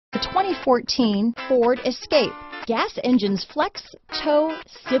The 2014 Ford Escape. Gas engines flex, tow,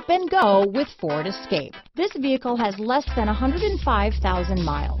 sip and go with Ford Escape. This vehicle has less than 105,000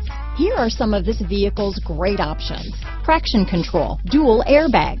 miles. Here are some of this vehicle's great options: traction control, dual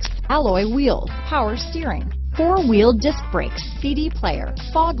airbags, alloy wheels, power steering, four-wheel disc brakes, CD player,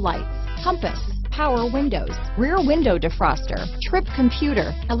 fog lights, compass, power windows, rear window defroster, trip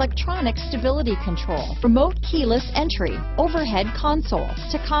computer, electronic stability control, remote keyless entry, overhead console,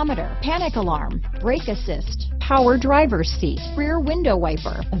 tachometer, panic alarm, brake assist, power driver's seat, rear window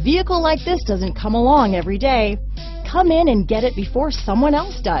wiper. A vehicle like this doesn't come along every day. Come in and get it before someone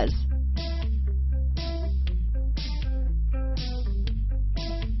else does.